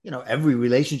every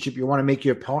relationship, you want to make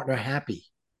your partner happy.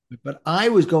 But I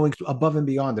was going above and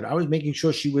beyond it. I was making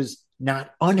sure she was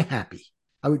not unhappy.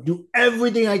 I would do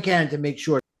everything I can to make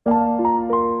sure.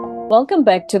 Welcome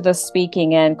back to the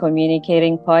Speaking and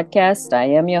Communicating podcast. I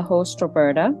am your host,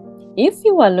 Roberta. If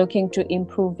you are looking to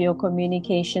improve your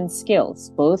communication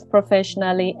skills, both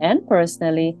professionally and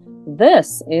personally,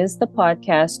 this is the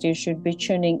podcast you should be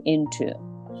tuning into.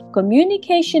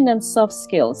 Communication and soft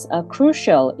skills are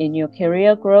crucial in your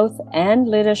career growth and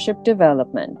leadership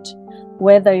development.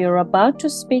 Whether you're about to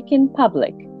speak in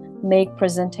public, make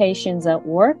presentations at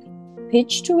work,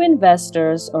 pitch to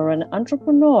investors, or an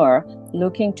entrepreneur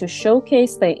looking to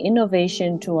showcase their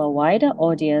innovation to a wider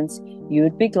audience,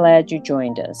 you'd be glad you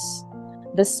joined us.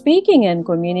 The Speaking and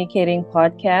Communicating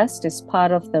podcast is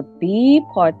part of the B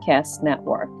Podcast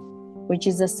Network, which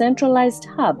is a centralized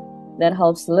hub that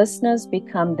helps listeners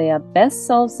become their best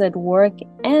selves at work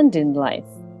and in life.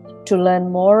 To learn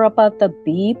more about the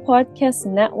B Podcast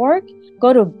Network,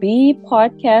 go to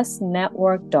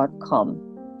bpodcastnetwork.com.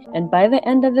 And by the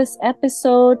end of this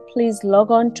episode, please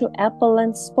log on to Apple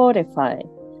and Spotify.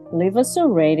 Leave us a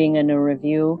rating and a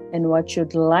review and what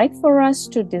you'd like for us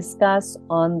to discuss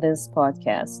on this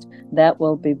podcast that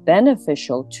will be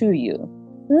beneficial to you.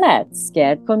 Let's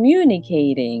get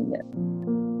communicating.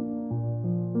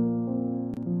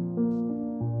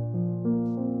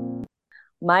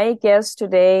 My guest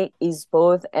today is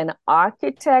both an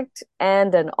architect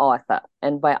and an author.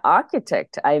 And by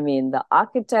architect, I mean the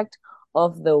architect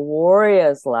of the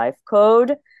Warrior's Life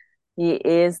Code. He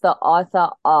is the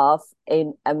author of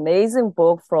an amazing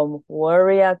book, From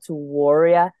Warrior to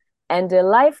Warrior, and a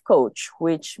life coach,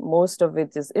 which most of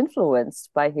it is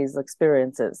influenced by his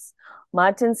experiences.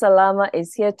 Martin Salama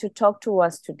is here to talk to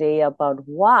us today about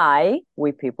why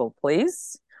we people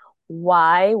please,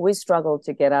 why we struggle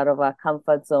to get out of our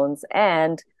comfort zones,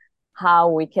 and how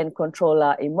we can control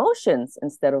our emotions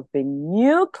instead of being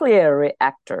nuclear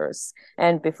reactors.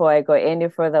 And before I go any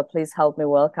further, please help me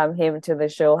welcome him to the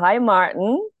show. Hi,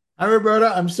 Martin. Hi,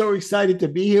 Roberta. I'm so excited to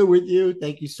be here with you.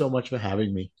 Thank you so much for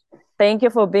having me. Thank you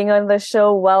for being on the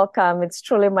show. Welcome. It's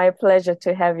truly my pleasure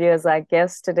to have you as our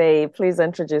guest today. Please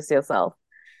introduce yourself.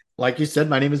 Like you said,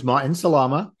 my name is Martin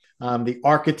Salama. I'm the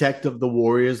architect of the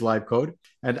Warriors Life Code,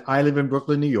 and I live in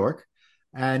Brooklyn, New York.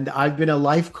 And I've been a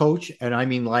life coach, and I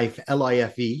mean life,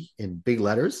 Life, in big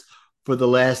letters, for the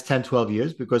last 10, 12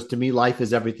 years, because to me, life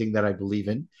is everything that I believe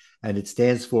in. And it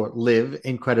stands for live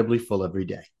incredibly full every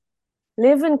day.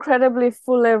 Live incredibly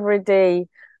full every day.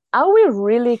 Are we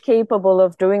really capable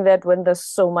of doing that when there's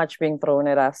so much being thrown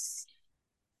at us?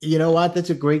 You know what? That's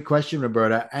a great question,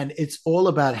 Roberta. And it's all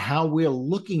about how we're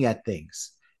looking at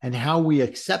things and how we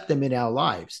accept them in our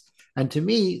lives. And to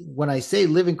me, when I say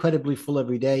live incredibly full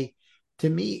every day, to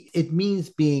me, it means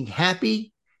being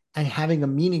happy and having a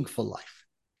meaningful life,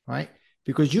 right?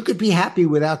 Because you could be happy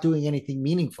without doing anything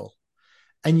meaningful.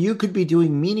 And you could be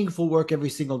doing meaningful work every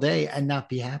single day and not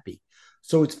be happy.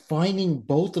 So it's finding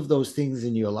both of those things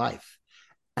in your life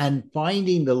and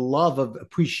finding the love of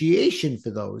appreciation for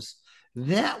those.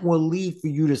 That will lead for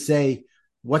you to say,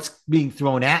 what's being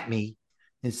thrown at me,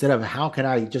 instead of how can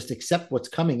I just accept what's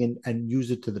coming and use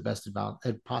it to the best about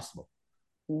possible.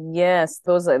 Yes,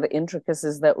 those are the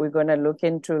intricacies that we're going to look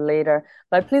into later.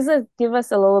 But please give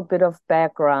us a little bit of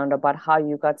background about how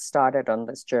you got started on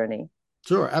this journey.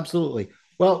 Sure, absolutely.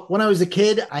 Well, when I was a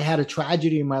kid, I had a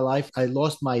tragedy in my life. I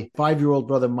lost my 5-year-old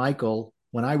brother, Michael,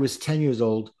 when I was 10 years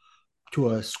old to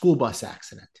a school bus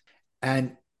accident.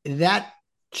 And that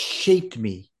shaped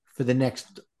me for the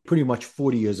next pretty much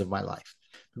 40 years of my life.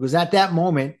 Because at that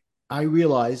moment, I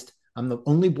realized I'm the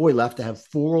only boy left. I have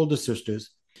 4 older sisters.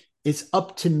 It's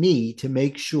up to me to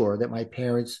make sure that my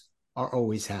parents are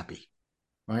always happy,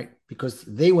 right? Because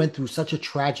they went through such a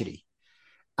tragedy,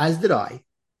 as did I.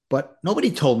 But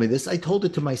nobody told me this. I told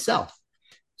it to myself.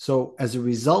 So as a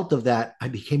result of that, I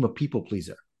became a people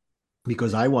pleaser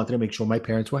because I wanted to make sure my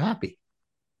parents were happy.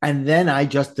 And then I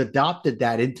just adopted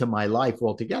that into my life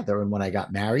altogether. And when I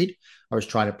got married, I was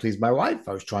trying to please my wife.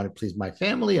 I was trying to please my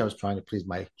family. I was trying to please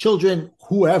my children,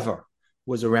 whoever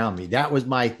was around me. That was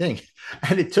my thing.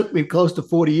 And it took me close to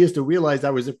 40 years to realize I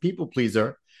was a people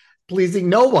pleaser, pleasing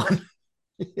no one.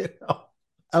 you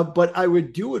know? But I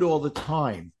would do it all the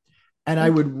time. And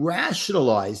I would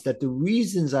rationalize that the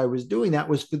reasons I was doing that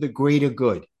was for the greater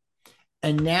good.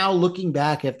 And now looking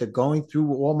back after going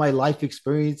through all my life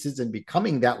experiences and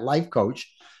becoming that life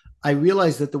coach, I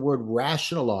realized that the word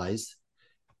rationalize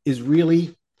is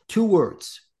really 2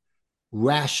 words: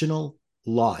 rational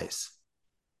lies.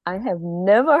 I have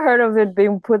never heard of it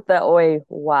being put that way.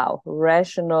 Wow,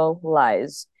 rational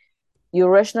lies. you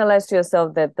rationalize to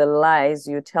yourself that the lies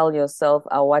you tell yourself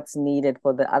are what's needed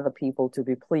for the other people to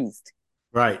be pleased.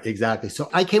 Right, exactly. So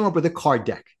I came up with a card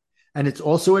deck, and it's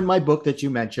also in my book that you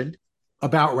mentioned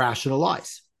about rational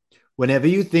lies. Whenever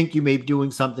you think you may be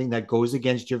doing something that goes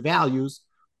against your values,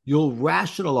 you'll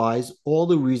rationalize all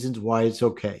the reasons why it's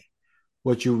okay.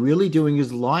 What you're really doing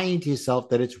is lying to yourself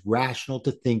that it's rational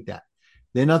to think that.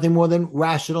 They're nothing more than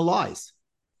rational lies.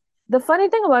 The funny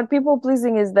thing about people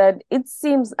pleasing is that it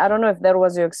seems, I don't know if that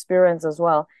was your experience as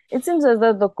well. It seems as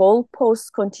though the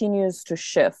goalpost continues to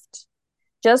shift.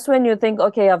 Just when you think,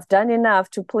 okay, I've done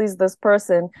enough to please this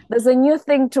person, there's a new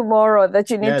thing tomorrow that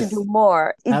you need to do Yes,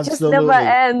 more. It just never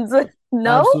absolutely. ends.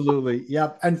 No? Absolutely.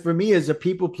 Yep. And for me as a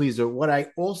people pleaser, what I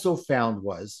also found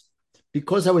was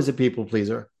because I was a people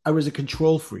pleaser, I was a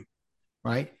control freak,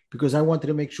 right? Because I wanted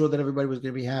to make sure that everybody was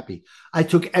going to be happy. I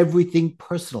took everything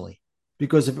personally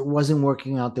because if it wasn't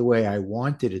working out the way I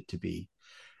wanted it to be,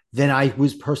 then I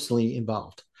was personally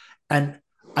involved. And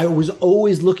I was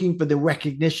always looking for the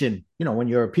recognition. You know, when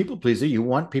you're a people pleaser, you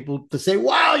want people to say,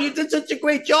 wow, you did such a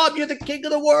great job. You're the king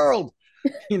of the world.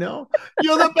 You know,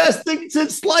 you're the best thing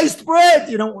since sliced bread.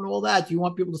 You don't want all that. You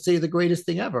want people to say you're the greatest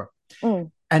thing ever. Mm.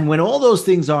 And when all those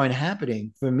things aren't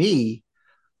happening, for me,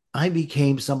 I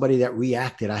became somebody that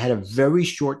reacted. I had a very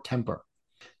short temper.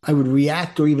 I would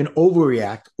react or even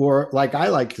overreact, or like I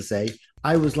like to say,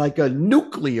 I was like a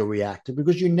nuclear reactor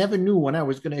because you never knew when I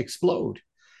was going to explode.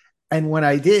 And when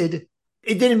I did,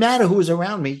 it didn't matter who was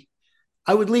around me.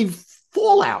 I would leave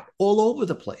fallout all over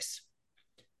the place.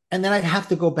 And then I'd have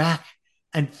to go back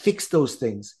and fix those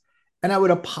things. And I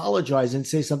would apologize and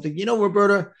say something, you know,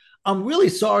 Roberta, I'm really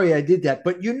sorry I did that,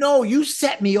 but you know, you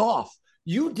set me off.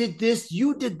 You did this,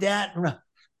 you did that.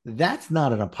 That's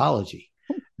not an apology.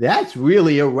 That's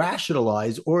really a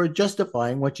rationalize or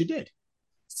justifying what you did.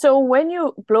 So when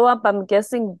you blow up, I'm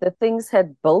guessing the things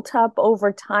had built up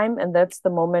over time, and that's the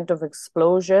moment of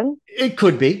explosion. It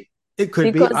could be. It could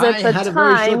be. Because I at the had a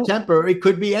very short time, temper. It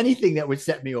could be anything that would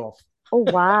set me off. oh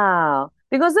wow.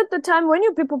 Because at the time when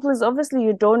you people please, obviously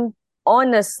you don't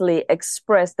honestly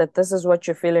express that this is what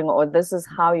you're feeling or this is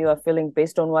how you are feeling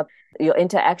based on what your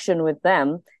interaction with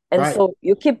them. And Right. so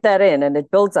you keep that in and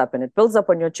it builds up and it builds up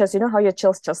on your chest. You know how your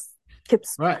chest just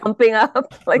keeps Right. pumping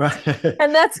up like, Right.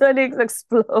 and that's when it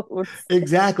explodes.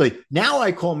 Exactly. Now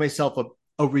I call myself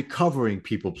a recovering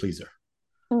people pleaser.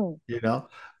 Hmm. You know,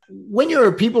 when you're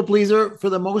a people pleaser, for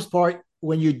the most part,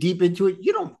 when you're deep into it,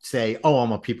 you don't say, oh,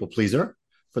 I'm a people pleaser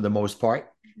for the most part.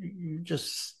 You're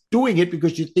just doing it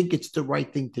because you think it's the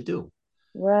right thing to do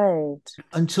Right.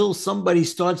 until somebody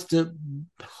starts to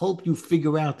help you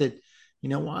figure out that, you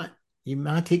know what, you're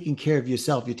not taking care of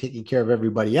yourself, you're taking care of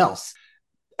everybody else.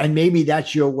 And maybe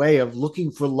that's your way of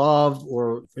looking for love.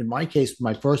 Or in my case,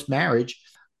 my first marriage,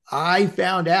 I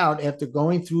found out after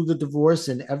going through the divorce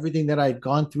and everything that I'd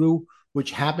gone through,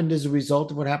 which happened as a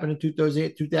result of what happened in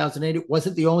 2008, it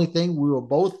wasn't the only thing. We were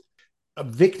both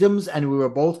victims and we were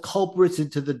both culprits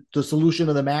into the solution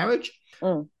of the marriage.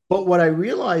 Mm. But what I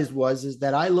realized was is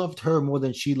that I loved her more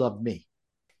than she loved me.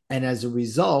 And as a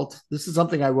result, this is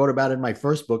something I wrote about in my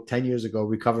first book 10 years ago,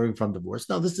 Recovering from Divorce.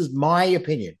 Now, this is my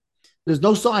opinion. There's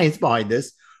no science behind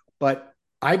this, but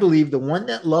I believe the one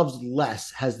that loves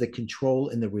less has the control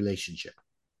in the relationship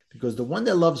because the one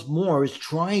that loves more is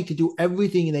trying to do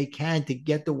everything they can to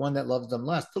get the one that loves them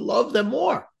less to love them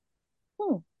more.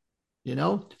 Hmm. You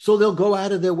know, so they'll go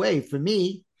out of their way. For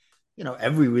me, you know,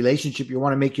 every relationship you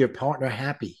want to make your partner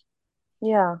happy,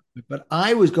 Yeah. but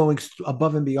I was going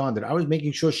above and beyond it. I was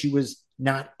making sure she was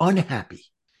not unhappy.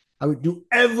 I would do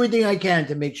everything I can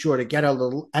to make sure to get her a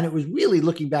little, and it was really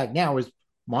looking back now is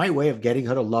my way of getting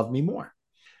her to love me more.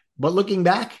 But looking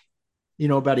back, you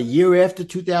know, about a year after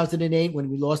 2008, when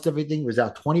we lost everything, it was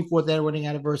our 24th wedding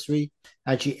anniversary,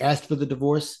 and she asked for the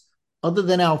divorce. Other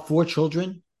than our 4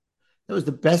 children, that was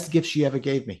the best gift she ever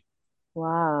gave me.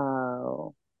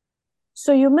 Wow.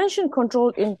 So you mentioned control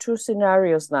in two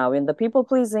scenarios now, in the people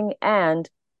pleasing and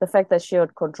the fact that she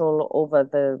had control over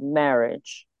the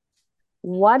marriage.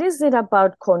 What is it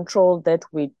about control that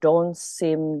we don't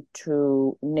seem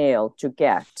to nail, to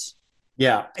get?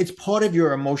 Yeah, it's part of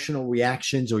your emotional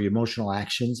reactions or your emotional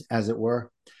actions, as it were.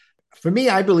 For me,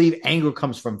 I believe anger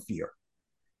comes from fear.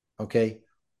 Okay.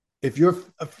 If you're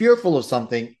fearful of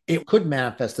something, it could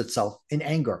manifest itself in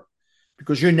anger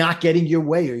because you're not getting your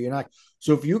way or you're not.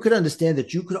 So if you could understand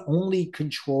that you could only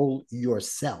control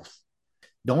yourself,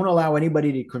 don't allow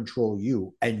anybody to control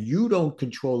you, and you don't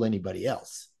control anybody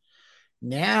else.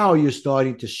 Now you're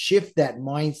starting to shift that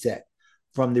mindset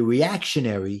from the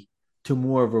reactionary to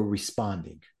more of a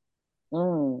responding.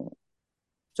 Mm.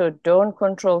 So don't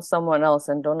control someone else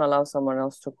and don't allow someone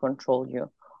else to control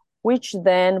you. which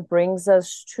then brings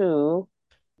us to,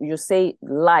 you say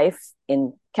life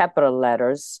in capital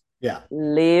letters, Yeah.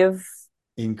 live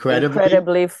Incredibly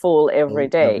incredibly full every full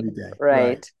day, every day. Right.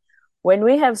 right? When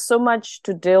we have so much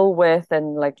to deal with,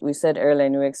 and like we said earlier,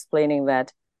 and you were explaining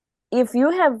that, if you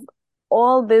have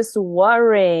all this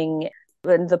worrying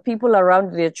and the people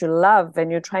around you that you love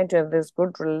and you're trying to have these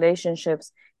good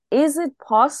relationships, is it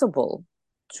possible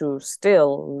to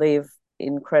still live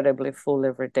incredibly full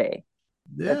every day?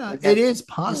 That Yeah, we it have. is Mm.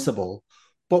 possible.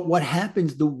 But what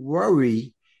happens, the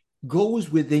worry goes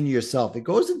within yourself. It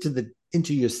goes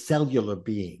into your cellular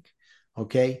being,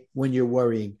 okay? When you're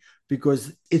worrying,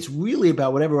 because it's really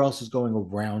about whatever else is going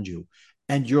around you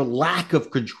and your lack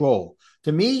of control.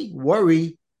 To me,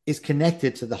 worry is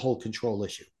connected to the whole control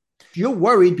issue. You're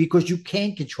worried because you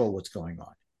can't control what's going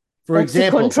on. For Back to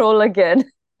example, control again.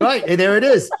 right, and there it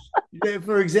is.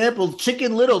 For example,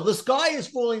 Chicken Little, the sky is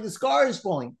falling, the sky is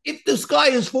falling. If the sky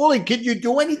is falling, can you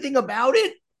do anything about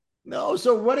it? No.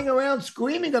 So running around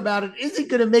screaming about it isn't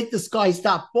going to make the sky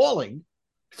stop falling.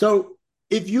 So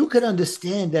if you can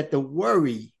understand that the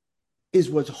worry is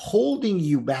what's holding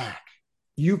you back,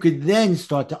 you could then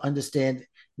start to understand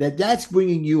that that's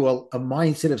bringing you a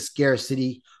mindset of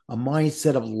scarcity, a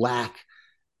mindset of lack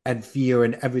and fear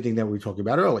and everything that we talked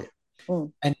about earlier.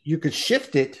 Mm. And you could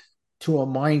shift it to a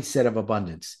mindset of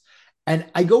abundance. And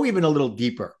I go even a little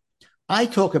deeper. I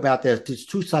talk about there's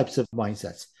two types of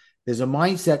mindsets. There's a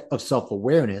mindset of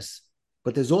self-awareness,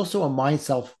 but there's also a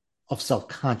mindset of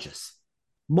self-conscious.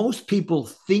 Most people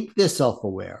think they're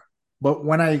self-aware, but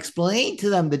when I explain to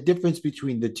them the difference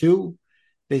between the two,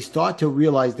 they start to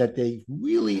realize that they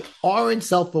really aren't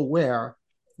self-aware.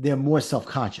 They're more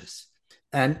self-conscious.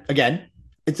 And again,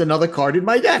 it's another card in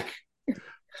my deck.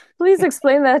 Please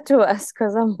explain that to us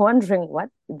because I'm wondering what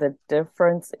the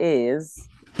difference is.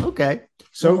 Okay.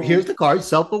 So Mhm. here's the card: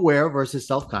 self aware versus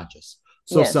self conscious.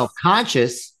 So self Yes.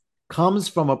 conscious comes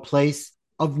from a place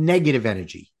of negative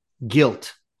energy,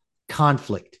 guilt,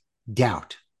 conflict,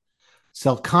 doubt.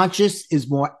 Self conscious is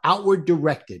more outward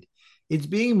directed. It's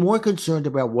being more concerned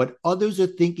about what others are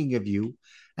thinking of you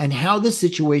and how the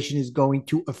situation is going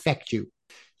to affect you.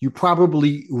 You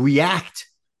probably react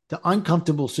to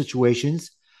uncomfortable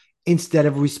situations instead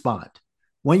of respond.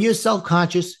 When you're self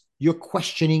conscious, you're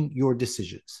questioning your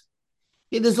decisions.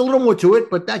 Yeah, there's a little more to it,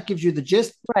 but that gives you the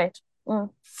gist. Right. Mm.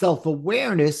 Self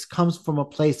awareness comes from a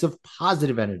place of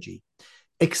positive energy,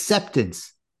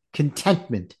 acceptance,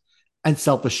 contentment, and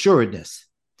self assuredness.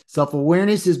 Self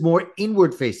awareness is more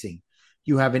inward facing.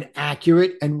 You have an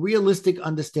accurate and realistic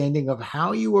understanding of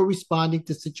how you are responding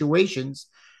to situations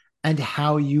and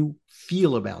how you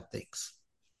feel about things.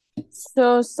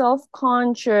 So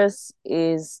self-conscious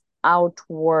is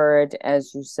outward,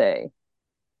 as you say.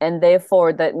 And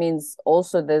therefore, that means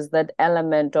also there's that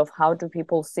element of how do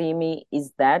people see me?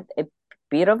 Is that a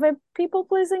bit of a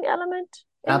people-pleasing element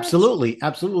in it? Absolutely,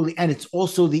 absolutely. And it's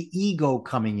also the ego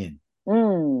coming in,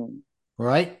 Mm.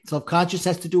 right? Self conscious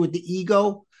has to do with the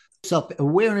ego, self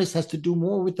awareness has to do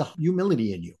more with the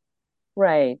humility in you.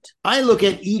 Right. I look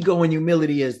at ego and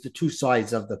humility as the two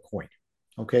sides of the coin,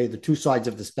 okay? The two sides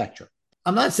of the spectrum.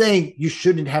 I'm not saying you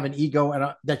shouldn't have an ego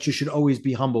and that you should always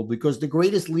be humble because the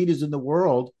greatest leaders in the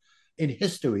world in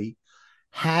history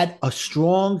had a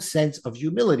strong sense of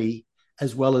humility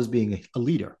as well as being a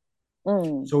leader.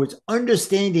 Mm. So it's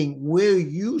understanding where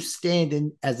you stand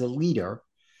in as a leader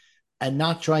and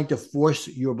not trying to force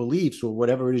your beliefs or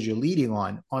whatever it is you're leading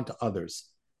on onto others.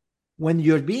 When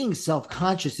you're being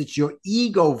self-conscious, it's your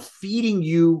ego feeding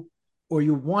you or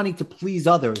you're wanting to please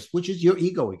others, which is your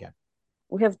ego again.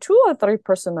 We have two or three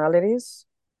personalities,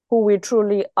 who we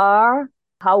truly are,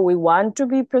 how we want to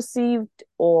be perceived,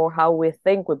 or how we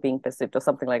think we're being perceived, or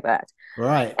something like that.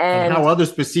 Right. And And how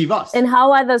others perceive us. and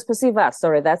how others perceive us.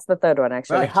 Sorry, that's the third one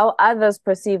actually. Right. How others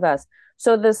perceive us.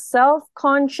 So the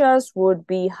self-conscious would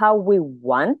be how we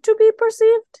want to be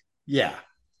perceived. Yeah.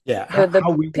 Yeah. The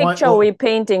How we want, picture we're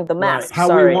painting, the right. mask, How we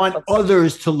sorry. want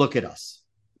others to look at us.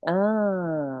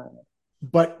 Ah,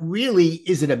 But really,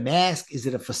 is it a mask? Is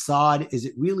it a facade? Is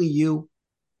it really you?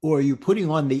 Or are you putting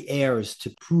on the airs to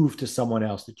prove to someone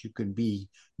else that you can be,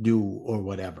 do, or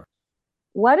whatever?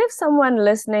 what if someone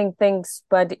listening thinks,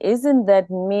 but isn't that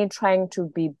me trying to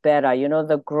be better? You know,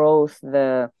 the growth,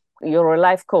 you're a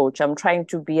life coach. I'm trying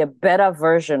to be a better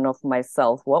version of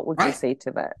myself. What would you Right. say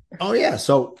to that? Oh, yeah.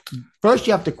 So first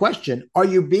you have to question, are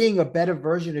you being a better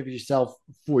version of yourself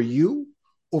for you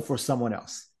or for someone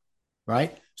else?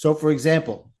 Right. So, for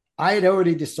example, I had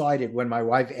already decided when my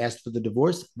wife asked for the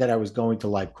divorce that I was going to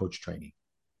life coach training.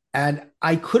 And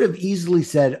I could have easily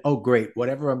said, oh, great,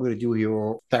 whatever I'm going to do here,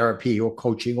 or therapy or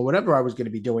coaching or whatever I was going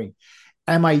to be doing,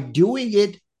 am I doing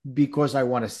it because I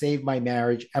want to save my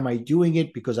marriage? Am I doing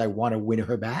it because I want to win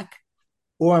her back?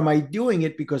 Or am I doing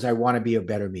it because I want to be a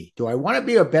better me? Do I want to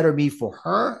be a better me for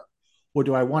her? Or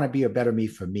do I want to be a better me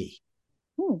for me?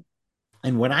 Hmm.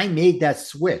 And when I made that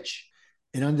switch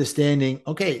in understanding,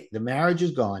 okay, the marriage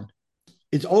is gone,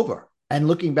 it's over. And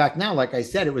looking back now, like I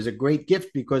said, it was a great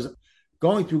gift because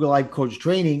going through the life coach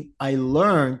training, I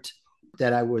learned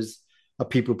that I was a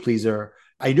people pleaser.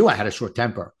 I knew I had a short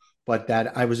temper, but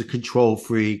that I was a control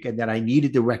freak and that I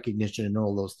needed the recognition and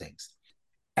all those things.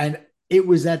 And it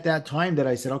was at that time that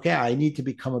I said, okay, I need to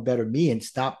become a better me and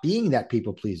stop being that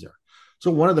people pleaser.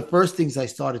 So one of the first things I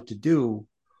started to do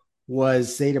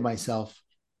was say to myself,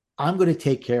 I'm going to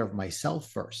take care of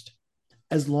myself first,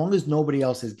 as long as nobody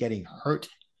else is getting hurt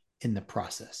in the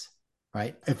process,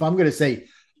 right? If I'm going to say,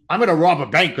 I'm going to rob a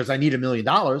bank because I need $1 million,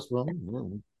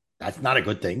 well, that's not a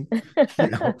good thing. You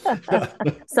know,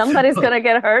 Somebody's going to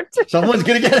get hurt. someone's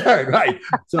going to get hurt, right?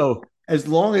 So as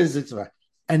long as it's right.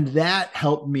 And that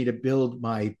helped me to build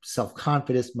my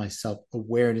self-confidence, my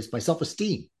self-awareness, my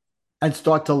self-esteem, and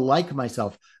start to like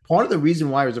myself. Part of the reason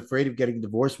why I was afraid of getting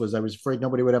divorced was I was afraid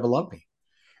nobody would ever love me.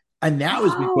 And that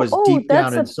was Oh, because oh, deep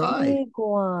down that's a inside, big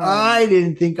one. I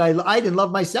didn't think I didn't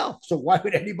love myself. So why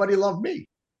would anybody love me?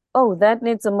 Oh, that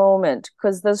needs a moment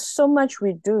because there's so much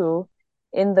we do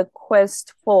in the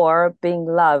quest for being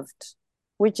loved,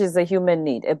 which is a human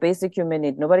need, a basic human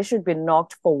need. Nobody should be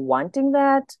knocked for wanting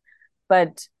that.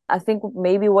 But I think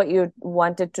maybe what you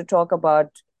wanted to talk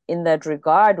about in that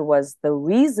regard was the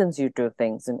reasons you do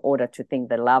things in order to think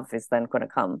the love is then going to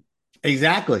come.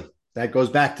 Exactly. That goes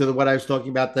back to what I was talking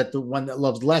about, that the one that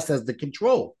loves less has the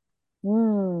control,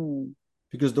 Hmm.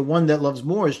 because the one that loves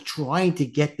more is trying to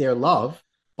get their love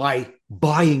by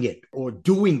buying it or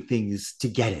doing things to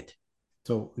get it.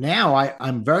 So now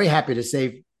I'm very happy to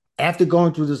say, after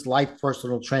going through this life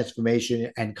personal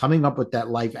transformation and coming up with that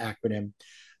life acronym,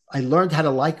 I learned how to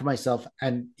like myself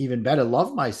and even better,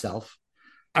 love myself.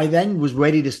 I then was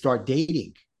ready to start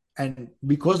dating. And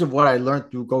because of what I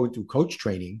learned through going through coach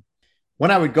training,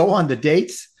 when I would go on the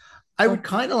dates, I would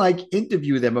kind of like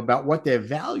interview them about what their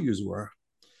values were,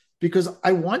 because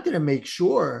I wanted to make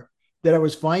sure that I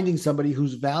was finding somebody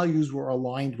whose values were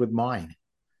aligned with mine.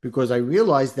 Because I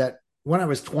realized that when I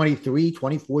was 23,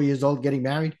 24 years old, getting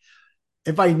married,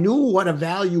 if I knew what a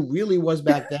value really was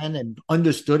back then and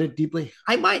understood it deeply,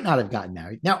 I might not have gotten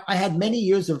married. Now, I had many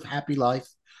years of happy life.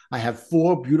 I have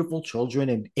 4 beautiful children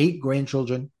and 8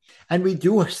 grandchildren, and we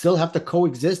do still have to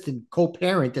coexist and co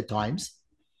parent at times.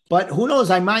 But who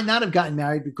knows? I might not have gotten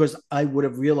married because I would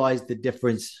have realized the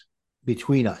difference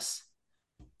between us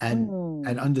and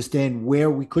Hmm. understand where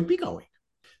we could be going.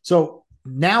 So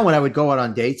now when I would go out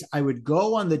on dates, I would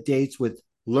go on the dates with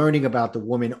learning about the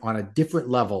woman on a different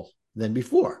level than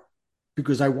before,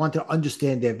 because I want to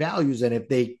understand their values and if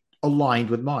they aligned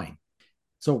with mine.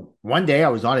 So one day I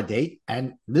was on a date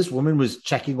and this woman was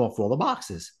checking off all the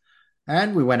boxes.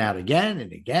 And we went out again,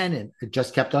 and it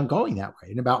just kept on going that way.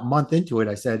 And about a month into it,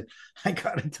 I said, I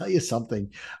got to tell you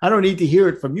something. I don't need to hear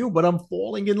it from you, but I'm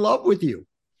falling in love with you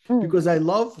Hmm. because I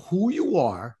love who you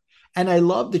are. And I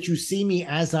love that you see me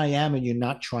as I am and you're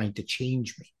not trying to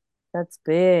change me. That's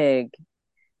big.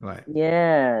 Right.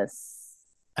 Yes.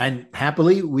 And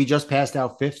happily, we just passed our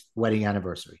 5th wedding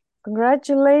anniversary.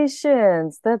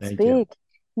 Congratulations. That's Thank you. big.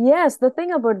 Yes, the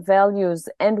thing about values,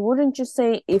 and wouldn't you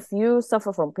say if you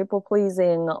suffer from people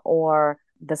pleasing or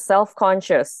the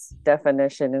self-conscious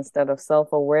definition instead of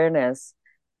self-awareness,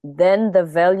 then the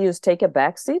values take a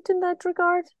backseat in that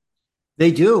regard?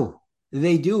 They do.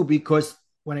 They do, because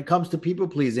when it comes to people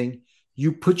pleasing,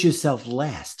 you put yourself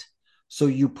last. So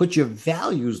you put your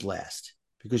values last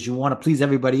because you want to please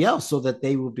everybody else so that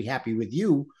they will be happy with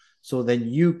you. So then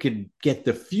you can get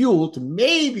the fuel to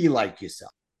maybe like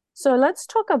yourself. So let's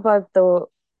talk about the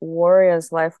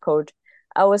Warriors life coach.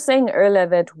 I was saying earlier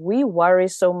that we worry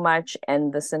so much,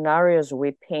 and the scenarios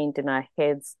we paint in our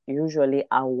heads usually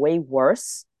are way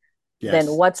worse than Yes.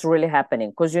 what's really happening.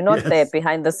 Because you're not there Yes.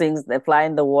 behind the scenes, they fly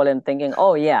in the wall and thinking,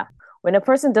 oh, yeah. When a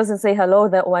person doesn't say hello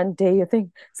that one day, you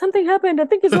think something happened. I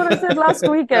think it's what I said last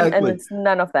week. And Exactly. it's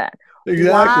none of that.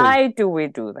 Exactly. Why do we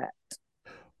do that?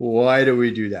 Why do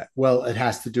we do that? Well, it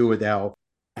has to do with our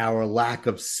lack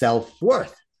of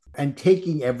self-worth and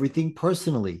taking everything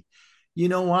personally. You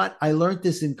know what? I learned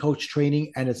this in coach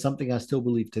training, and it's something I still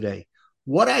believe today.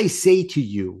 What I say to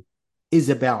you is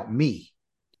about me.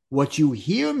 What you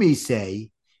hear me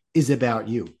say is about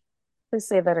you. Please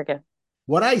say that again.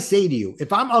 What I say to you,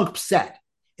 if I'm upset,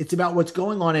 it's about what's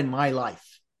going on in my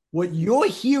life. What you're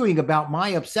hearing about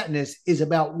my upsetness is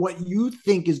about what you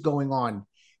think is going on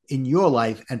in your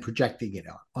life and projecting it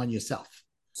on yourself.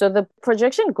 So the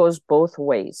projection goes both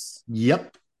ways.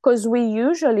 Yep. Because we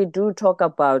usually do talk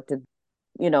about,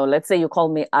 let's say you call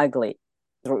me ugly.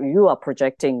 You are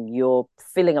projecting your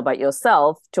feeling about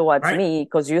yourself towards Right. me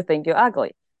because you think you're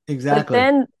ugly. But Exactly.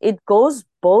 then it goes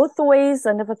both ways.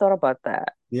 I never thought about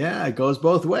that. Yeah, it goes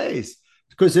both ways.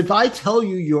 Because if I tell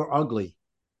you you're ugly,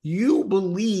 you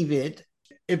believe it.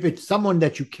 If it's someone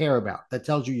that you care about that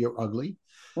tells you you're ugly,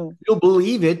 Mm. you'll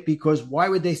believe it because why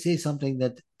would they say something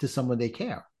that to someone they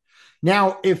care?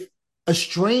 Now, if a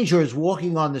stranger is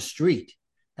walking on the street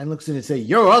and looks in and say,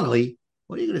 "You're ugly,"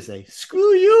 what are you going to say?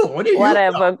 Screw you. What do you know?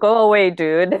 Whatever, go away,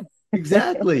 dude.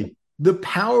 Exactly. The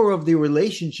power of the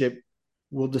relationship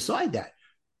will decide that,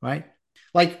 right?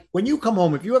 Like when you come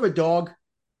home, if you have a dog,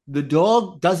 the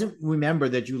dog doesn't remember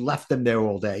that you left them there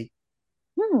all day.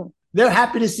 Hmm. They're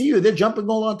happy to see you. They're jumping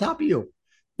all on top of you.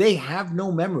 They have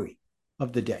no memory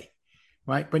of the day,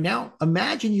 right? But now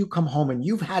imagine you come home and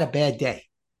you've had a bad day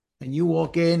and you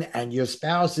walk in and your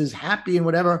spouse is happy and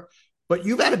whatever, but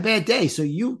you've had a bad day. So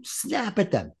you snap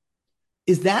at them.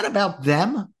 Is that about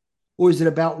them or is it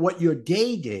about what your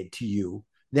day did to you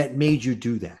that made you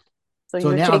do that? So So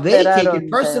you now take that they out take it on them.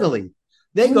 personally.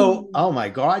 They go, Hmm. "Oh my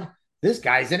God, this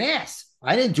guy's an ass.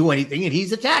 I didn't do anything and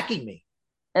he's attacking me."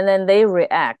 And then they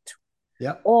react.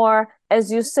 Yep. Or,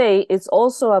 as you say, it's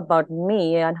also about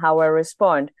me and how I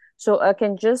respond. So I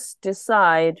can just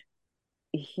decide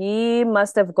he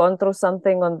must have gone through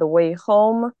something on the way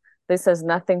home. This has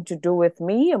nothing to do with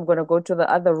me. I'm going to go to the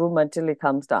other room until he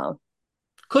comes down.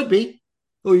 Could be.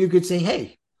 Or you could say,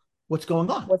 "Hey, what's going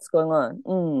on?" What's going on?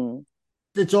 Mm.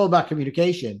 It's all about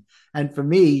communication. And for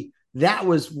me, that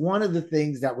was one of the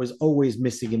things that was always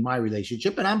missing in my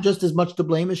relationship. And I'm just as much to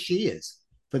blame as she is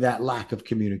for that lack of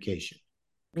communication.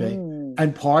 Okay. Mm.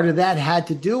 And part of that had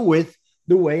to do with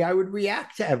the way I would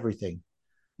react to everything.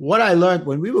 What I learned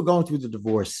when we were going through the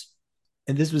divorce,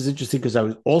 and this was interesting because I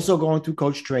was also going through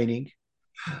coach training.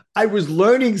 I was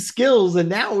learning skills, and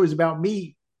now it was about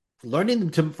me learning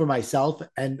them for myself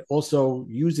and also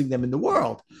using them in the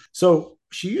world. So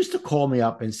she used to call me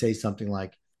up and say something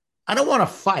like, "I don't want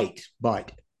to fight,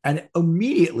 but," and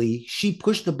immediately she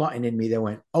pushed the button in me that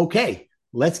went, "Okay,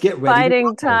 let's get ready to Fighting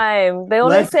rumble. time. They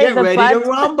always Let's say get the ready to butt.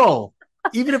 rumble,"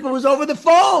 even if it was over the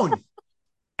phone.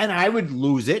 And I would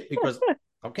lose it because,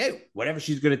 okay, whatever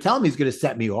she's going to tell me is going to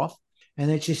set me off. And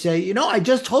then she'd say, "I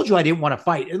just told you I didn't want to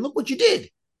fight. And look what you did."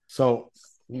 So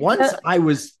once I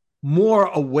was more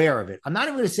aware of it, I'm not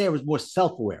even going to say I was more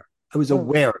self aware, I was Mm.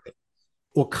 aware of it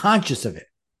or conscious of it.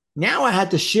 Now I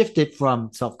had to shift it from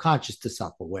self conscious to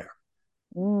self aware,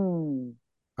 Mm.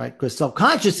 right? Because self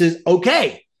conscious is okay.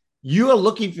 You're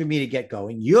looking for me to get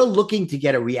going. You're looking to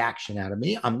get a reaction out of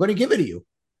me. I'm going to give it to you.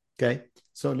 Okay.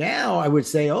 So now I would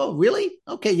say, "Oh, really?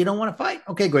 Okay. You don't want to fight?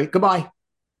 Okay, great. Goodbye."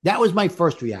 That was my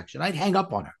first reaction. I'd hang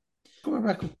up on her.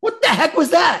 "What the heck was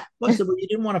that?" Well, I said, "Well, you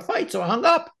didn't want to fight, so I hung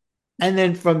up." And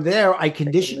then from there, I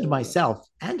conditioned myself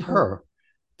and Mm. her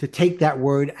to take that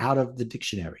word out of the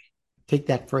dictionary, take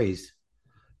that phrase,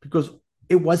 because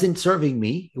it wasn't serving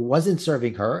me. It wasn't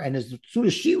serving her. And as soon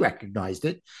as she recognized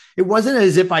it, it wasn't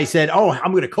as if I said, "Oh,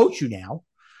 I'm going to coach you now."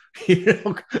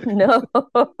 No.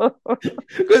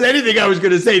 Because anything I was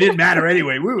going to say didn't matter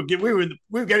anyway. We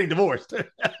were getting divorced.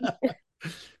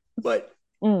 But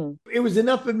Mm. it was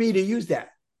enough for me to use that.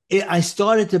 I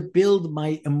started to build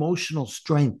my emotional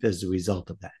strength as a result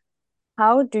of that.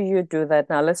 How do you do that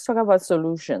now? Let's talk about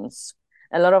solutions.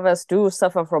 A lot of us do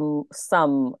suffer from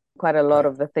quite a lot Right.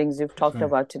 of the things you've talked Right.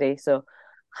 about today. So,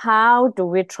 how do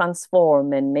we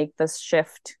transform and make this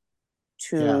shift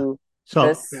Yeah. to So,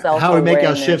 this how we make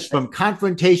our shifts self-awareness? from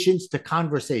confrontations to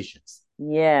conversations.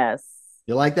 Yes.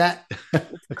 You like that?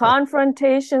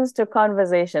 Confrontations to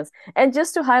conversations. And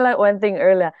just to highlight one thing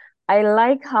earlier, I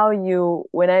like how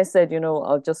when I said,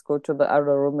 I'll just go to the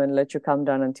other room and let you come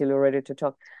down until you're ready to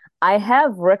talk. I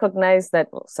have recognized that,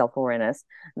 well, self-awareness,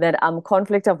 that I'm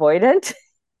conflict avoidant.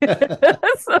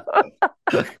 So,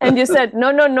 and you said,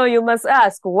 no, no, no, you must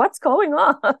ask, what's going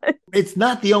on? It's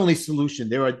not the only solution.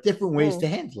 There are different ways Mm, to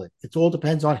handle it. It all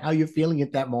depends on how you're feeling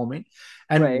at that moment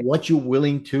and right. what you're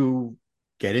willing to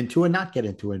get into and not get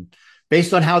into, and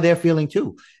based on how they're feeling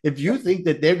too. If you think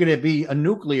that they're going to be a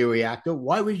nuclear reactor,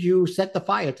 why would you set the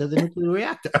fire to the nuclear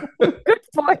reactor? Good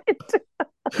point.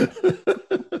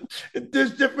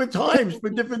 There's different times for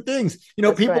different things.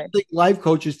 That's People right. think life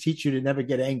coaches teach you to never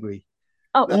get angry.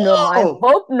 Oh, no, I No,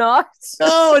 hope not.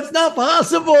 no, it's not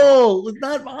possible. It's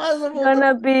not possible to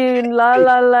Gonna be in La be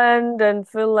La Land and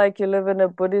feel like you live in a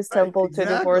Buddhist right. temple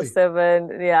Exactly.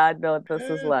 24/7. Yeah, no, this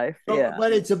is Yeah. life. So, Yeah.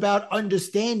 but it's about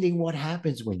understanding what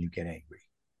happens when you get angry.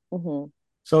 Hmm.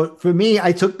 So for me,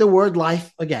 I took the word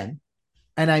life again,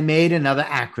 And I made another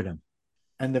acronym.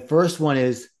 And the first one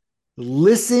is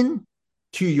listen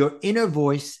to your inner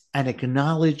voice and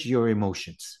acknowledge your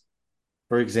emotions.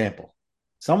 For example,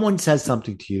 someone says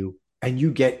something to you and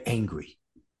you get angry.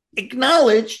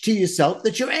 Acknowledge to yourself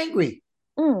that you're angry.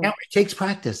 Now, Mm. it takes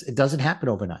practice. It doesn't happen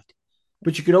overnight,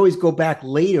 but you could always go back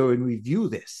later and review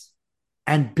this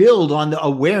and build on the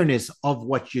awareness of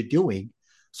what you're doing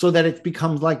so that it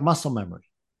becomes like muscle memory.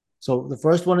 So the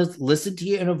first one is listen to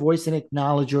your inner voice and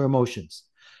acknowledge your emotions.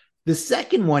 The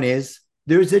second one is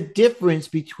there's a difference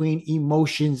between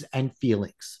emotions and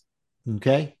feelings.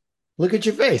 Okay. Look at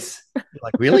your face. You're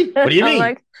like, really? What do you I'm mean?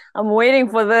 like, I'm waiting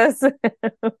for this.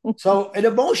 So, an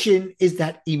emotion is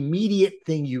that immediate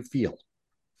thing you feel.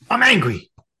 I'm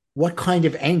angry. What kind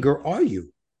of anger are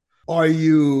you? Are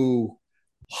you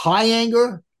high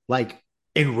anger, like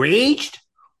enraged,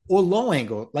 or low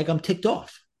anger, like I'm ticked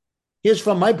off? Here's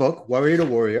from my book, Warrior to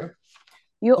Warrior.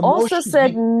 You also Emotions.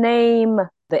 said name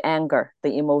the anger,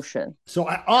 the emotion. So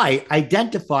I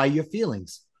identify your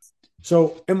feelings.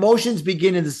 So emotions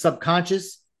begin in the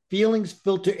subconscious, feelings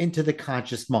filter into the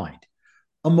conscious mind.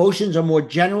 Emotions are more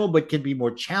general, but can be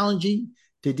more challenging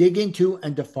to dig into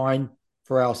and define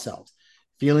for ourselves.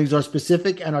 Feelings are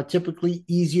specific and are typically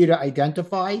easier to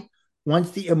identify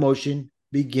once the emotion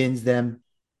begins them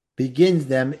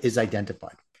is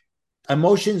identified.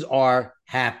 Emotions are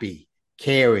happy,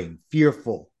 caring,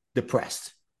 fearful,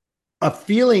 depressed. A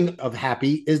feeling of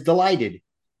happy is delighted.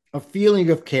 A feeling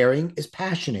of caring is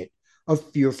passionate.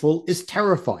 Of fearful is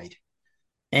terrified.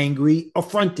 Angry,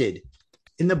 affronted.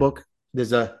 In the book,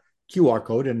 there's a QR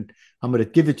code, and I'm going to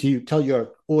give it to you. Tell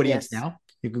your audience Yes, now.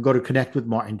 You can go to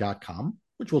connectwithmartin.com,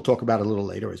 which we'll talk about a little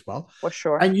later as well. for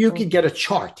sure. And you Mm. can get a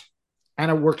chart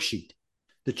and a worksheet.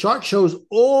 The chart shows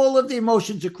all of the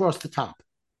emotions across the top.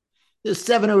 There's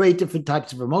 7 or 8 different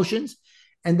types of emotions.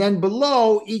 And then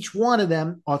below each one of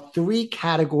them are 3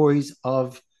 categories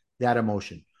of that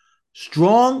emotion: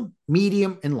 strong,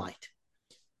 medium, and light.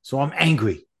 So I'm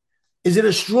angry. Is it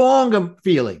a strong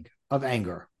feeling of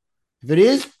anger? If it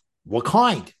is, what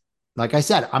kind? Like I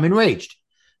said, I'm enraged.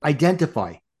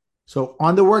 Identify. So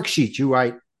on the worksheet, you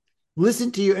write,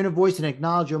 listen to your inner voice and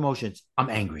acknowledge your emotions. I'm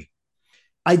angry.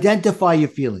 Identify your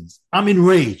feelings. I'm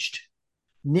enraged.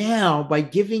 Now, by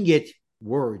giving it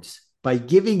words, by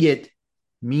giving it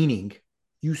meaning,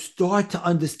 you start to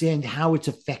understand how it's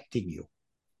affecting you.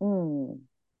 Mm.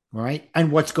 All right.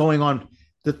 And what's going on.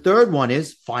 The third one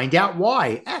is find out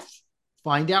why.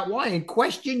 Find out why and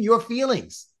question your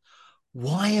feelings.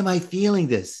 Why am I feeling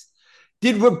this?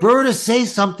 Did Roberta say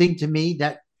something to me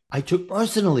that I took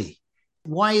personally?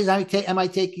 Why am I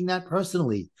taking that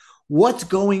personally? What's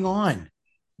going on?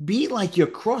 Be like you're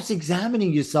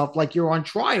cross-examining yourself like you're on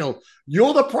trial.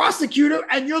 You're the prosecutor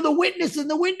and you're the witness in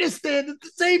the witness stand at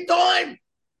the same time,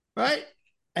 right?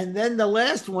 And then the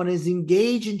last one is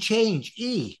engage and change.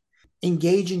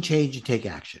 Engage and change and take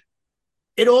action.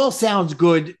 It all sounds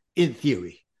good in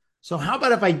theory. So how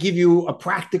about if I give you a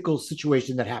practical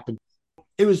situation that happened?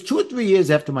 It was 2 or 3 years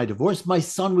after my divorce. My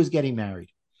son was getting married.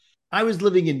 I was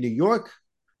living in New York.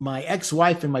 My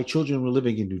ex-wife and my children were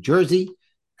living in New Jersey,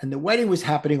 and the wedding was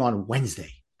happening on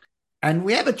Wednesday. And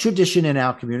we have a tradition in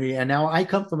our community. And now I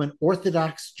come from an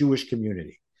Orthodox Jewish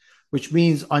community, which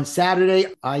means on Saturday,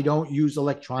 I don't use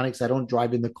electronics. I don't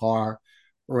drive in the car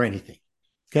or anything.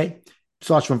 Okay.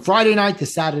 Starts from Friday night to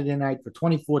Saturday night for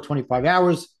 24, 25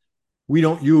 hours. We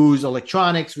don't use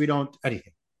electronics. We don't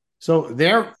anything. So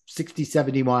they're 60,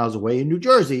 70 miles away in New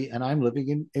Jersey, and I'm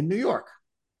living in New York.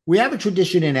 We have a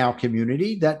tradition in our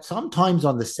community that sometimes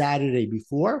on the Saturday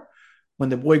before, when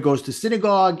the boy goes to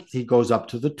synagogue, he goes up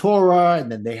to the Torah,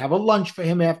 and then they have a lunch for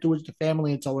him afterwards, the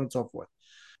family, and so on and so forth.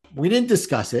 We didn't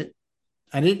discuss it.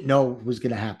 I didn't know it was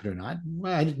going to happen or not.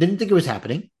 Well, I didn't think it was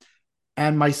happening.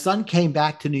 And my son came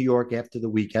back to New York after the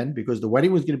weekend because the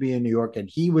wedding was going to be in New York, and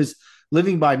he was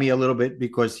living by me a little bit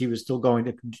because he was still going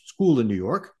to school in New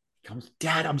York. He comes,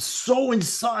 Dad, I'm so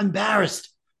embarrassed.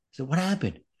 I said, what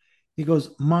happened? He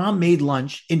goes, Mom made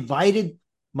lunch, invited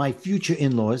my future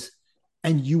in-laws,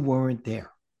 and you weren't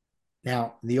there.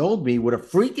 Now, the old me would have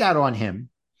freaked out on him,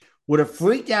 would have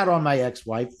freaked out on my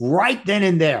ex-wife right then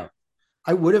and there.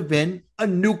 I would have been a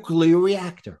nuclear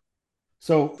reactor.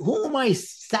 So who am I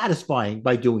satisfying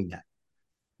by doing that?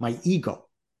 My ego,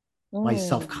 my Mm.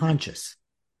 self-conscious.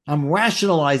 I'm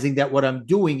rationalizing that what I'm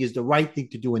doing is the right thing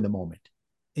to do in the moment.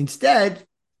 Instead,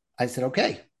 I said,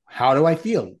 okay, how do I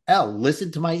feel?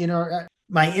 Listen to my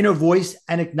inner voice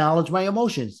and acknowledge my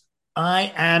emotions.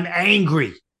 I am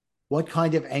angry. What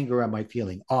kind of anger am I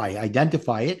feeling? I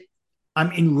identify it.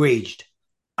 I'm enraged.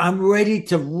 I'm ready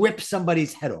to rip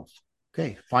somebody's head off.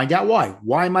 Okay, find out why.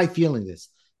 Why am I feeling this?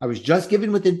 I was just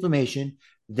given with information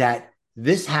that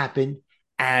this happened,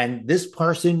 and this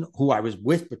person who I was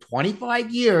with for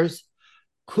 25 years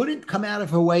couldn't come out of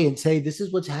her way and say, this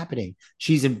is what's happening.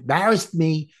 She's embarrassed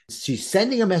me. She's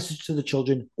sending a message to the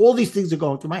children. All these things are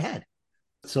going through my head.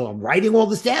 So I'm writing all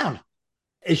this down.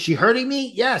 Is she hurting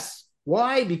me? Yes.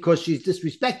 Why? Because she's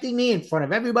disrespecting me in front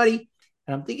of everybody.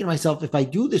 And I'm thinking to myself, if I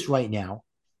do this right now,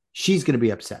 she's going to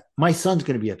be upset. My son's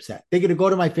going to be upset. They're going to go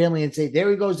to my family and say, there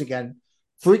he goes again,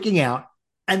 freaking out.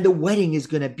 And the wedding is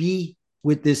going to be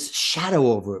with this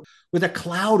shadow over it, with a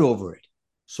cloud over it.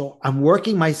 So I'm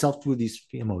working myself through these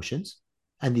emotions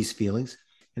and these feelings.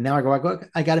 And now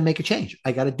I got to make a change.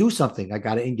 I got to do something. I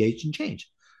got to engage in change.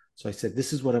 So I said,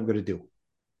 this is what I'm going to do.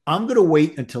 I'm going to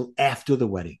wait until after the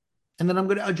wedding, and then I'm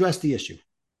going to address the issue,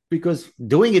 because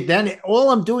doing it then, all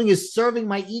I'm doing is serving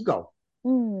my ego.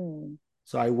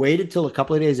 So I waited till a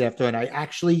couple of days after, and I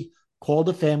actually called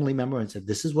a family member and said,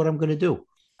 this is what I'm going to do.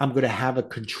 I'm going to have a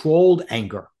controlled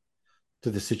anger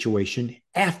to the situation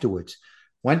afterwards.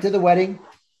 Went to the wedding.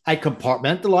 I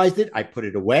compartmentalized it. I put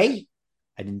it away.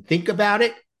 I didn't think about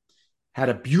it. Had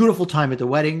a beautiful time at the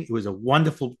wedding. It was a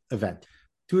wonderful event.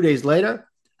 2 days later,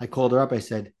 I called her up. I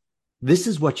said, this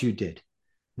is what you did.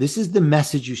 This is the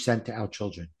message you sent to our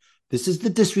children. This is the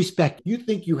disrespect. You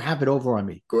think you have it over on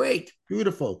me. Great.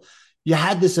 Beautiful. You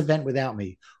had this event without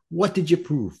me. What did you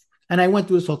prove? And I went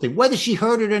through this whole thing. Whether she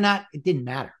heard it or not, it didn't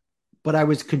matter. But I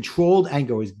was controlled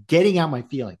anger. I was getting out my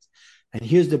feelings. And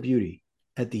here's the beauty.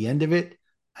 At the end of it,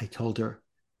 I told her,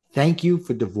 thank you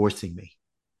for divorcing me.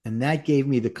 And that gave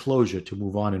me the closure to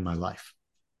move on in my life.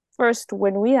 First,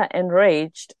 when we are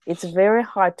enraged, it's very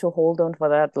hard to hold on for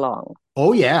that long.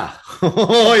 Oh, yeah.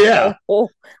 Oh, yeah.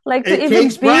 Like to it even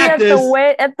be practice.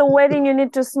 at the wedding, you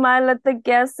need to smile at the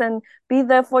guests and be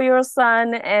there for your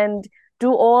son and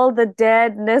do all the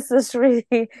dad necessary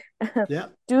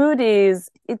duties.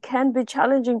 It can be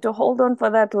challenging to hold on for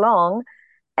that long.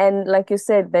 And like you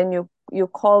said, then you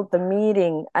called the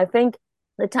meeting. I think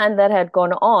the time that had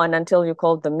gone on until you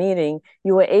called the meeting,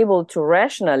 you were able to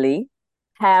rationally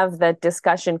have that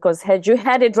discussion, because had you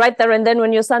had it right there and then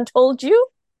when your son told you.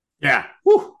 Yeah.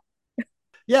 Whew.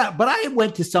 Yeah. But I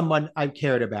went to someone I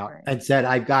cared about and said,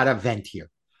 I've got to vent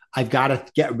here. I've got to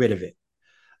get rid of it.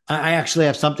 I actually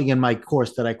have something in my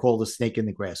course that I call the snake in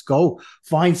the grass. Go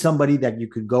find somebody that you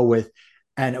could go with.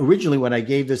 And originally, when I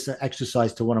gave this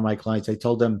exercise to one of my clients, I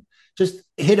told them, just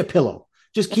hit a pillow.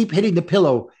 Just keep hitting the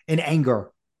pillow in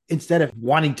anger instead of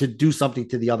wanting to do something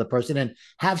to the other person, and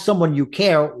have someone you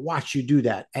care watch you do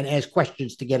that and ask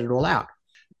questions to get it all out.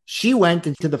 She went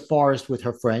into the forest with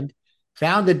her friend,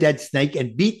 found a dead snake,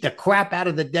 and beat the crap out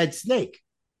of the dead snake.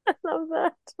 I love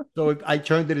that. So I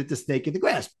turned it into snake in the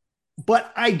grass.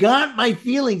 But I got my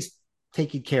feelings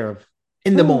taken care of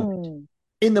in the moment.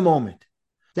 In the moment.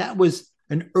 That was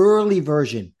an early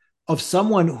version of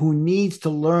someone who needs to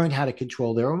learn how to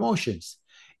control their emotions.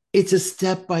 It's a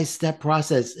step-by-step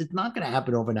process. It's not going to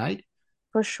happen overnight.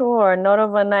 For sure, not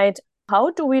overnight.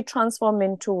 How do we transform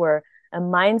into a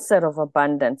mindset of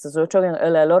abundance? As we were talking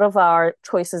earlier, a lot of our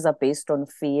choices are based on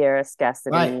fear,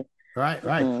 scarcity. Right.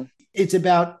 Mm-hmm. It's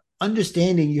about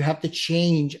understanding you have to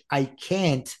change I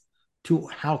can't to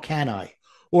how can I?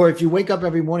 Or if you wake up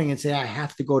every morning and say, I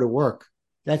have to go to work,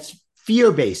 that's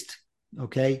fear-based,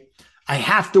 okay? I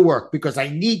have to work because I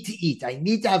need to eat. I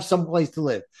need to have some place to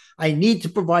live. I need to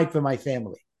provide for my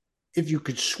family. If you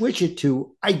could switch it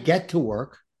to, I get to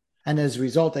work, and as a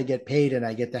result, I get paid and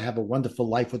I get to have a wonderful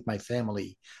life with my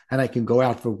family, and I can go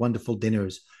out for wonderful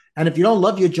dinners. And if you don't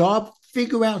love your job,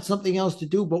 figure out something else to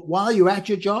do. But while you're at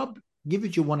your job, give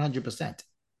it your 100%.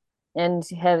 And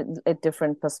have a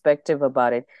different perspective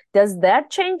about it. Does that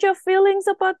change your feelings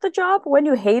about the job when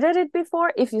you hated it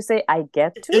before? If you say, I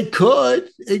get to? It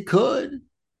could.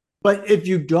 But if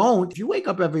you don't, if you wake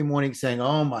up every morning saying,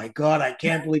 oh my God, I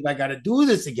can't believe I got to do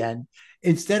this again,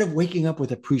 instead of waking up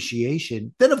with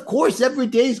appreciation, then of course every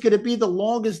day is going to be the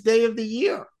longest day of the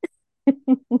year.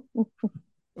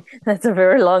 That's a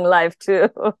very long life too.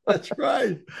 That's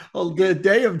right. The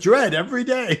day of dread every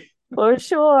day. For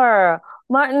sure.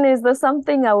 Martin, is there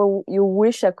something you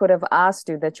wish I could have asked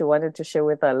you that you wanted to share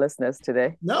with our listeners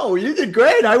today? No, you did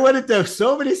great. I went into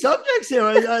so many subjects here.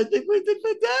 I think we did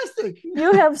fantastic.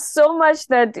 You have so much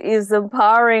that is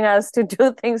empowering us to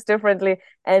do things differently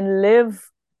and live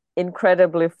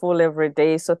incredibly full every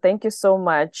day. So thank you so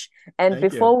much. And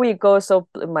before we go, so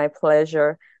my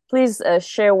pleasure, please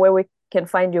share where we can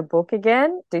find your book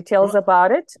again, details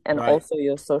about it, and also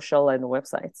your social and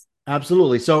websites.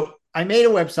 Absolutely. So I made a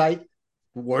website,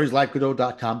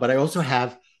 warriorslifecoach.com, but I also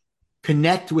have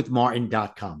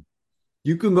connectwithmartin.com.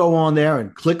 You can go on there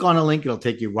and click on a link. It'll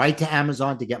take you right to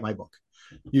Amazon to get my book.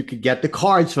 You could get the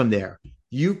cards from there.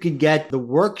 You can get the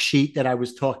worksheet that I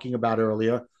was talking about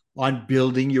earlier on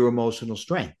building your emotional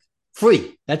strength.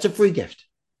 Free. That's a free gift.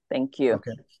 Thank you.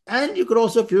 Okay. And you could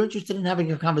also, if you're interested in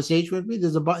having a conversation with me,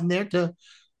 there's a button there to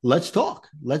let's talk.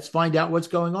 Let's find out what's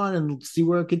going on and see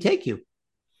where it can take you.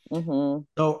 Mm-hmm.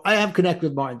 So I have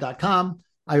connectwithmartin.com.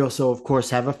 I also, of course,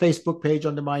 have a Facebook page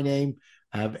under my name.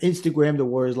 I have Instagram, The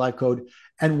Warriors Life Code.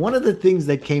 And one of the things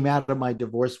that came out of my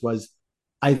divorce was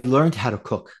I learned how to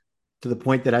cook to the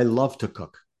point that I love to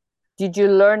cook. Did you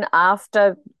learn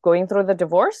after going through the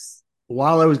divorce?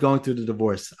 While I was going through the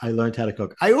divorce, I learned how to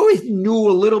cook. I always knew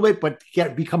a little bit, but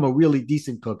become a really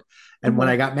decent cook. And when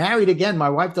I got married again, my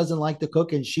wife doesn't like to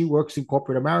cook and she works in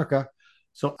corporate America.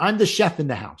 So I'm the chef in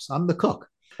the house. I'm the cook.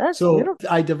 That's so beautiful.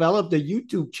 I developed a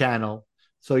YouTube channel.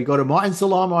 So you go to Martin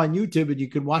Salama on YouTube and you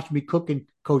can watch me cook and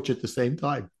coach at the same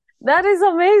time. That is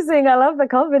amazing. I love the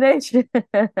combination.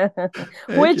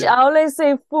 Which I always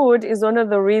say food is one of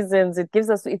the reasons it gives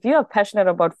us, if you are passionate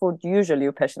about food, usually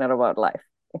you're passionate about life.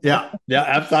 Yeah,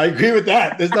 I agree with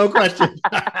that. There's no question.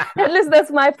 At least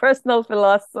that's my personal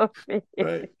philosophy.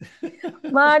 Right.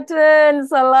 Martin,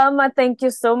 Salama, thank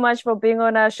you so much for being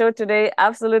on our show today.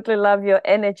 Absolutely love your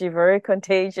energy. Very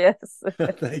contagious.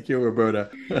 Thank you, Roberta.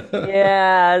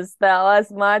 Yes, that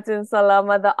was Martin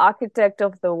Salama, the architect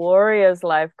of the Warriors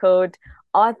Life Code,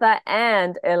 author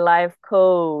and a life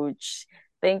coach.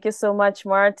 Thank you so much,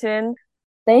 Martin.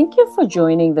 Thank you for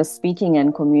joining the Speaking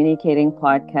and Communicating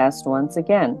podcast once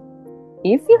again.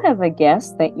 If you have a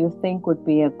guest that you think would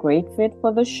be a great fit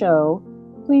for the show,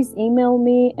 please email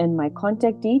me and my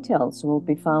contact details will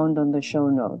be found on the show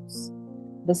notes.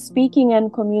 The Speaking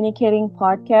and Communicating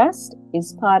podcast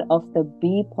is part of the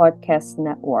B Podcast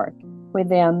Network, where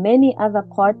there are many other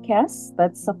podcasts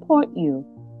that support you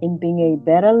in being a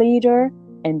better leader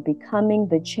and becoming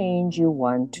the change you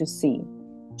want to see.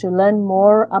 To learn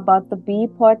more about the B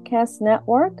Podcast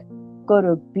Network, go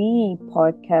to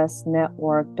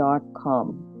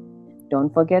bpodcastnetwork.com.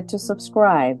 Don't forget to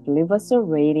subscribe, leave us a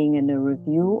rating and a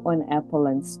review on Apple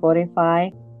and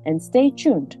Spotify, and stay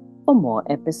tuned for more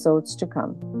episodes to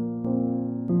come.